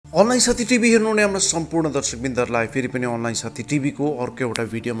Online साथी TV हेर्नुहुने हाम्रो सम्पूर्ण दर्शकबिन्दहरूलाई फेरि पनि अनलाइन साथी टिभीको अर्को एउटा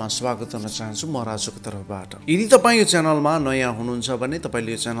भिडियोमा स्वागत गर्न चाहन्छु म राजुको तर्फबाट। यदि तपाईँ यो च्यानलमा नयाँ हुनुहुन्छ भने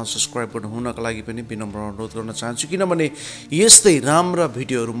तपाईले यो च्यानल सब्स्क्राइब गर्नु हुनका लागि पनि विनम्र अनुरोध गर्न चाहन्छु, किनभने यस्तै राम्रा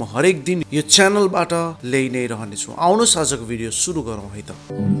भिडियोहरू म हरेक दिन यो च्यानलबाट ल्याइ नै रहनेछु। आउनुहोस् आजको भिडियो सुरु गरौँ है त।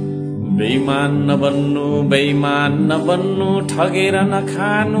 बेईमान नबन्नु, ठगेर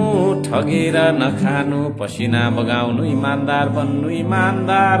नखानु, पसिना बगाउनु, इमानदार बन्नु।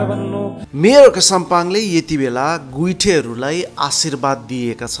 मेयरका साम्पाङले यति बेला गुइठेहरूलाई आशीर्वाद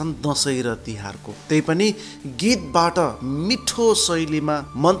दिएका छन् दशैं र तिहारको, त्यही पनि गीतबाट मिठो शैलीमा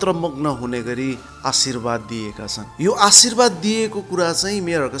मन्त्रमग्न हुने गरी आशीर्वाद दिएका छन्। यो आशीर्वाद दिएको कुरा चाहिँ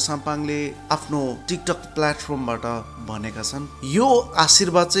मेयरका साम्पाङले आफ्नो टिकटक प्लेटफर्मबाट भनेका छन्। यो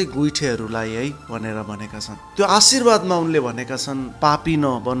आशीर्वाद चाहिँ गुइठेहरूलाई है भनेर भनेका छन्। त्यो आशीर्वादमा उनले भनेका छन् पापी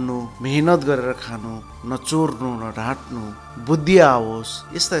नबन्नु, मेहनत गरेर खानु, न चोर्नु न ढाँट्नु, बुद्धि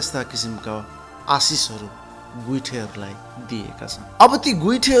आओस्, यस्ता किसिमका आशिषहरू गुइठेहरूलाई दिएका छन्। अब ती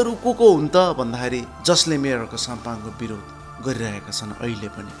गुइठेहरू को हुन् त भन्दाखेरि जसले मेयरका साम्पाङको विरोध गरिरहेका छन् अहिले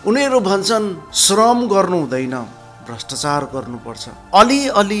पनि। उनीहरू भन्छन् श्रम गर्नु हुँदैन, भ्रष्टाचार गर्नुपर्छ,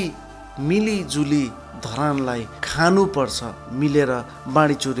 अलि मिलिजुली धरानलाई खानुपर्छ, मिलेर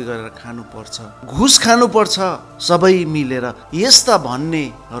बाँडीचुरी गरेर खानुपर्छ, घुस खानुपर्छ सबै मिलेर, यस्ता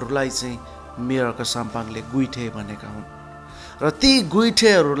भन्नेहरूलाई चाहिँ मेयरका साम्पाङले गुइठे भनेका हुन्। र ती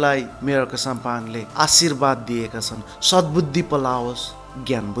गुइठेहरूलाई मेयरका साम्पाङले आशीर्वाद दिएका छन् सद्बुद्धि पलाओस्,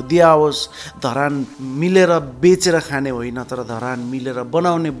 ज्ञान बुद्धि आओस्, धरान मिलेर बेचेर खाने होइन तर धरान मिलेर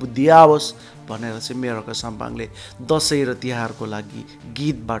बनाउने बुद्धि आओस् भनेर चाहिँ मेयरका साम्पाङले दशैं र तिहारको लागि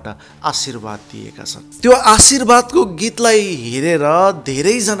गीतबाट आशीर्वाद दिएका छन्। त्यो आशीर्वादको गीतलाई हेरेर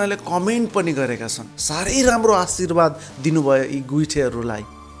धेरैजनाले कमेन्ट पनि गरेका छन्, साह्रै राम्रो आशीर्वाद दिनुभयो यी गुइठेहरूलाई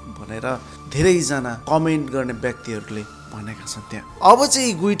भनेर धेरैजना कमेन्ट गर्ने व्यक्तिहरूले भनेका छन्। त्यहाँ अब चाहिँ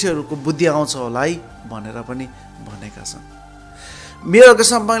यी गुइठेहरूको बुद्धि आउँछ होला है भनेर पनि भनेका छन्। मेयरका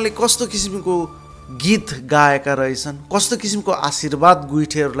साम्पाङले कस्तो किसिमको गीत गाएका रहेछन्, कस्तो किसिमको आशीर्वाद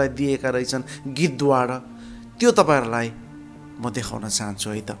गुइठेहरूलाई दिएका रहेछन् गीतद्वारा, त्यो तपाईहरुलाई म देखाउन चाहन्छु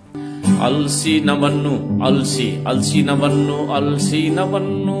है त। अलसी नबन्नु,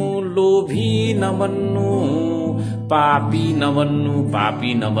 लोभी नबन्नु, पापी नबन्नु,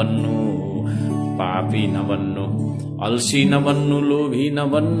 अलसी नबन्नु, लोभी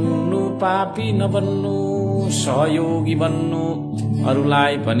नबन्नु, पापी नबन्नु, सहयोगी बन्नु,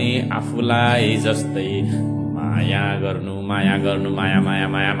 अरूलाई पनि आफूलाई जस्तै माया गर्नु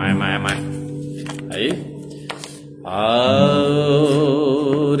है।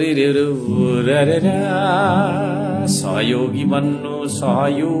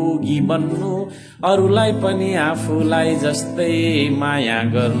 सहयोगी बन्नु, अरूलाई पनि आफूलाई जस्तै माया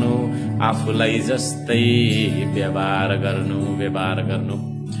गर्नु, आफूलाई जस्तै व्यवहार गर्नु।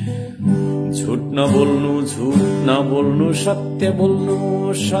 झुट नबोल्नु, सत्य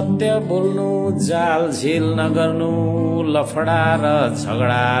बोल्नु, जाल झेल नगर्नु, लफडा र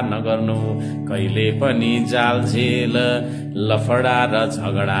झगडा नगर्नु, कहिले पनि जाल झेल, लफडा र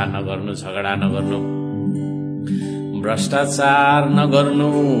झगडा नगर्नु। भ्रष्टाचार नगर्नु,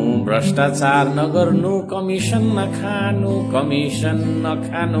 कमिसन नखानु,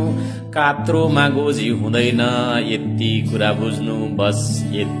 कात्रोमा गोजी हुँदैन, यति कुरा बुझ्नु, बस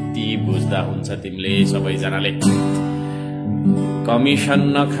यति बुझ्दा हुन्छ तिमीले सबैजनाले। कमिसन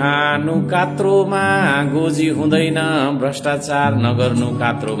नखानु, कात्रोमा गोजी हुँदैन, भ्रष्टाचार नगर्नु,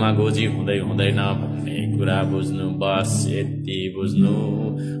 कात्रोमा गोजी हुँदैन भन्ने कुरा बुझ्नु, बस यति बुझ्नु,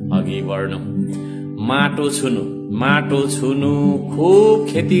 अघि बढ्नु। माटो छुनु, खूब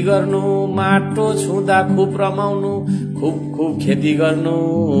खेती गर्नु, माटो छुँदा खूब रमाउनु, खूब खेती गर्नु।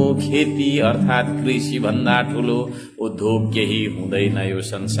 खेती अर्थात कृषि भन्दा ठुलो उद्योग केही हुँदैन यो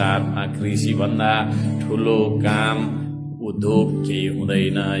संसारमा, कृषि भन्दा ठुलो काम उद्योग केही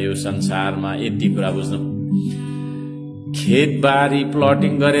हुँदैन यो संसारमा, यति कुरा बुझ्नु। खेतबारी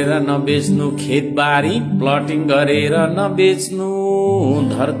प्लटिङ गरेर नबेच्नु,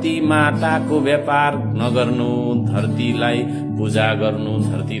 धरती माताको व्यापार नगर्नु, धरतीलाई पूजा गर्नु,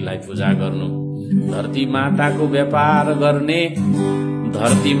 धरती माताको व्यापार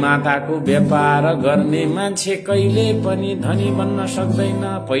गर्ने मान्छे कहिले पनि धनी बन्न सक्दैन,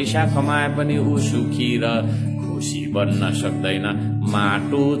 पैसा कमाए पनि ऊ सुखी र खुशी बन्न सक्दैन।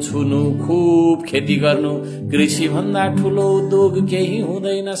 माटो छुनु, खूब खेती गर्नु, कृषि भन्दा ठुलो उद्योग केही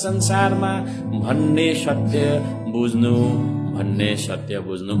हुँदैन संसारमा भन्ने सत्य बुझ्नु।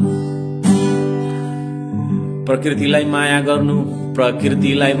 प्रकृतिलाई माया गर्नु,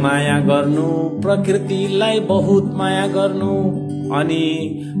 प्रकृतिलाई बहुत माया गर्नु, अनि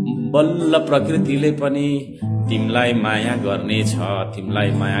बल्ल प्रकृतिले पनि तिमलाई माया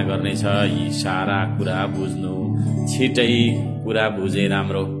गर्नेछ यी सारा कुरा बुझ्नु छिटै कुरा बुझे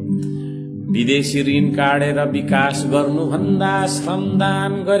राम्रो विदेशी ऋण काटेर विकास गर्नु भन्दा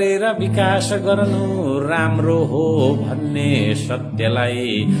श्रमदान गरेर विकास गर्नु राम्रो हो भन्ने सत्यलाई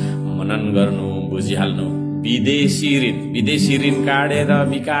मनन गर्नु बुझिहाल्नु विदेशी ऋण काटेर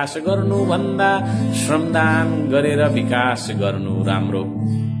विकास गर्नु भन्दा श्रमदान गरेर विकास गर्नु राम्रो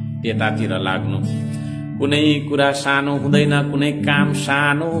त्यतातिर लाग्नु कुनै कुरा सानो हुँदैन कुनै काम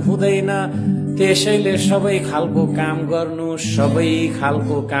सानो हुँदैन त्यसैले सबै खालको काम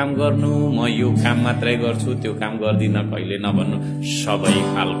गर्नु म यो काम मात्रै गर्छु त्यो काम गर्दिन कहिले नभन्नु सबै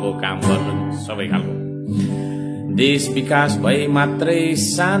खालको काम गर्नु सबै खालको देश विकास भए मात्रै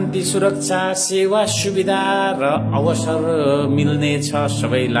शान्ति सुरक्षा सेवा सुविधा र अवसर मिल्नेछ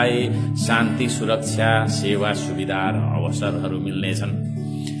सबैलाई शान्ति सुरक्षा सेवा सुविधा र अवसरहरू मिल्नेछन्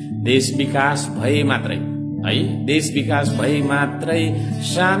देश विकास भए मात्रै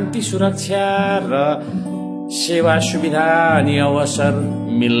शान्ति सुरक्षा र सेवा सुविधा अनि अवसर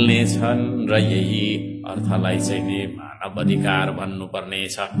मिल्नेछन् र यही अर्थलाई चाहिँ मानव अधिकार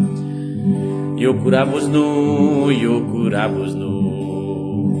भन्नुपर्नेछ यो कुरा बुझ्नु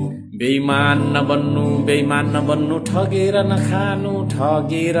बेइमान नबन्नु ठगेर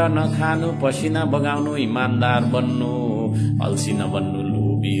नखानु पसिना बगाउनु इमानदार बन्नु अल्छी नबन्नु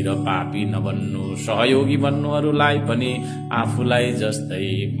लोभी र पापी नबन्नु सहयोगी बन्नु अरूलाई पनि आफूलाई जस्तै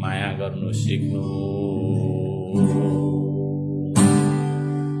माया गर्नु सिक्नु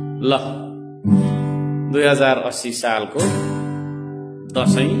ल 2080 सालको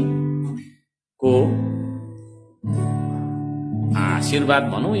दशैंको आशीर्वाद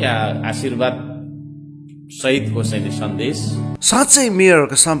भनौं या आशीर्वाद सहितको चाहिँ सन्देश साँच्चै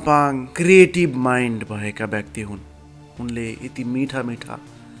मेयरका साम्पाङ क्रिएटिभ माइन्ड भएका व्यक्ति हुन् उनले यति मीठा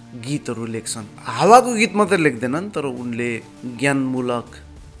गीतहरू लेख्छन् हावाको गीत मात्रै लेख्दैनन् तर उनले ज्ञानमूलक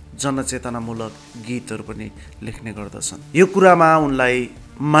जनचेतनामूलक गीतहरू पनि लेख्ने गर्दछन् यो कुरामा उनलाई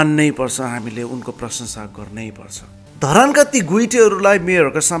मान्नै पर्छ हामीले उनको प्रशंसा गर्नै पर्छ धरानका ती गुइटेहरूलाई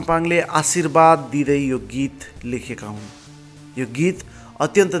मेयरका साम्पाङले आशीर्वाद दिँदै यो गीत लेखेका हुन् यो गीत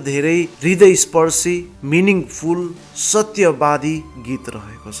अत्यन्त धेरै हृदयस्पर्शी मिनिङफुल सत्यवादी गीत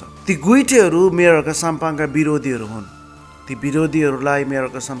रहेको छ ती गुइटेहरू मेयरका साम्पाङका विरोधीहरू हुन् ती विरोधीहरूलाई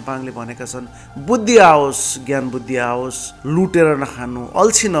मेयरका साम्पाङले भनेका छन् बुद्धि आओस् ज्ञान बुद्धि आओस् लुटेर नखानु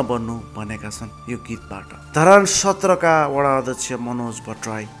अल्छी नबन्नु भनेका छन् यो गीतबाट धरान 17 का वडा अध्यक्ष मनोज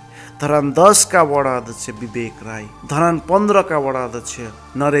भट्टराई धरान 10 का वडा अध्यक्ष विवेक राई धरान 15 का वडा अध्यक्ष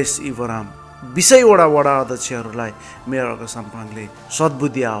नरेश इवराम 20 वटा वडा अध्यक्षहरूलाई मेयरका साम्पाङले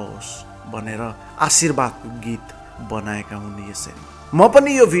सद्बुद्धि आओस् भनेर आशीर्वादको गीत बनाएका हुन् यसरी म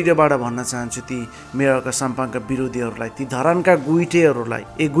पनि यो भिडियोबाट भन्न चाहन्छु ती मेयरका साम्पाङका विरोधीहरूलाई ती धरानका गुइटेहरूलाई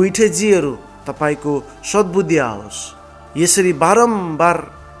ए गुइटेजीहरू तपाईको सद्बुद्धि आओस् यसरी बारम्बार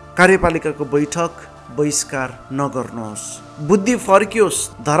कार्यपालिकाको बैठक बहिष्कार नगर्नुहोस् बुद्धि फर्कियोस्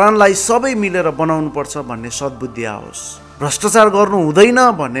धरानलाई सबै मिलेर बनाउनु पर्छ भन्ने सद्बुद्धि आओस् भ्रष्टाचार गर्नु हुँदैन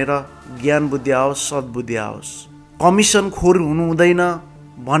भनेर ज्ञान बुद्धि आओस् सद्बुद्धि आओस् कमिसन खोर हुनु हुँदैन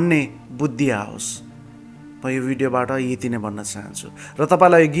भन्ने बुद्धि आओस् म यो भिडियोबाट यति नै भन्न चाहन्छु र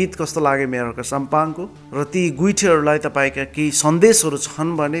तपाईलाई यो गीत कस्तो लाग्यो मेयरका साम्पाङको र ती गुइटेहरूलाई तपाईका केही सन्देशहरू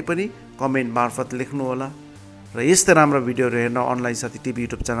छन् भने पनि कमेन्ट मार्फत लेख्नु होला र यस्तै राम्रो भिडियोहरू हेर्न अनलाइन साथी टिभी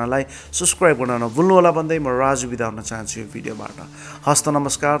युट्युब च्यानललाई सब्स्क्राइब गर्न नभुल्नु होला भन्दै म राजु बिदा हुन चाहन्छु यो भिडियोबाट हस्त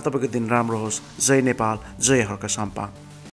नमस्कार तपाईको दिन राम्रो होस् जय नेपाल जय हर्का साम्पाङ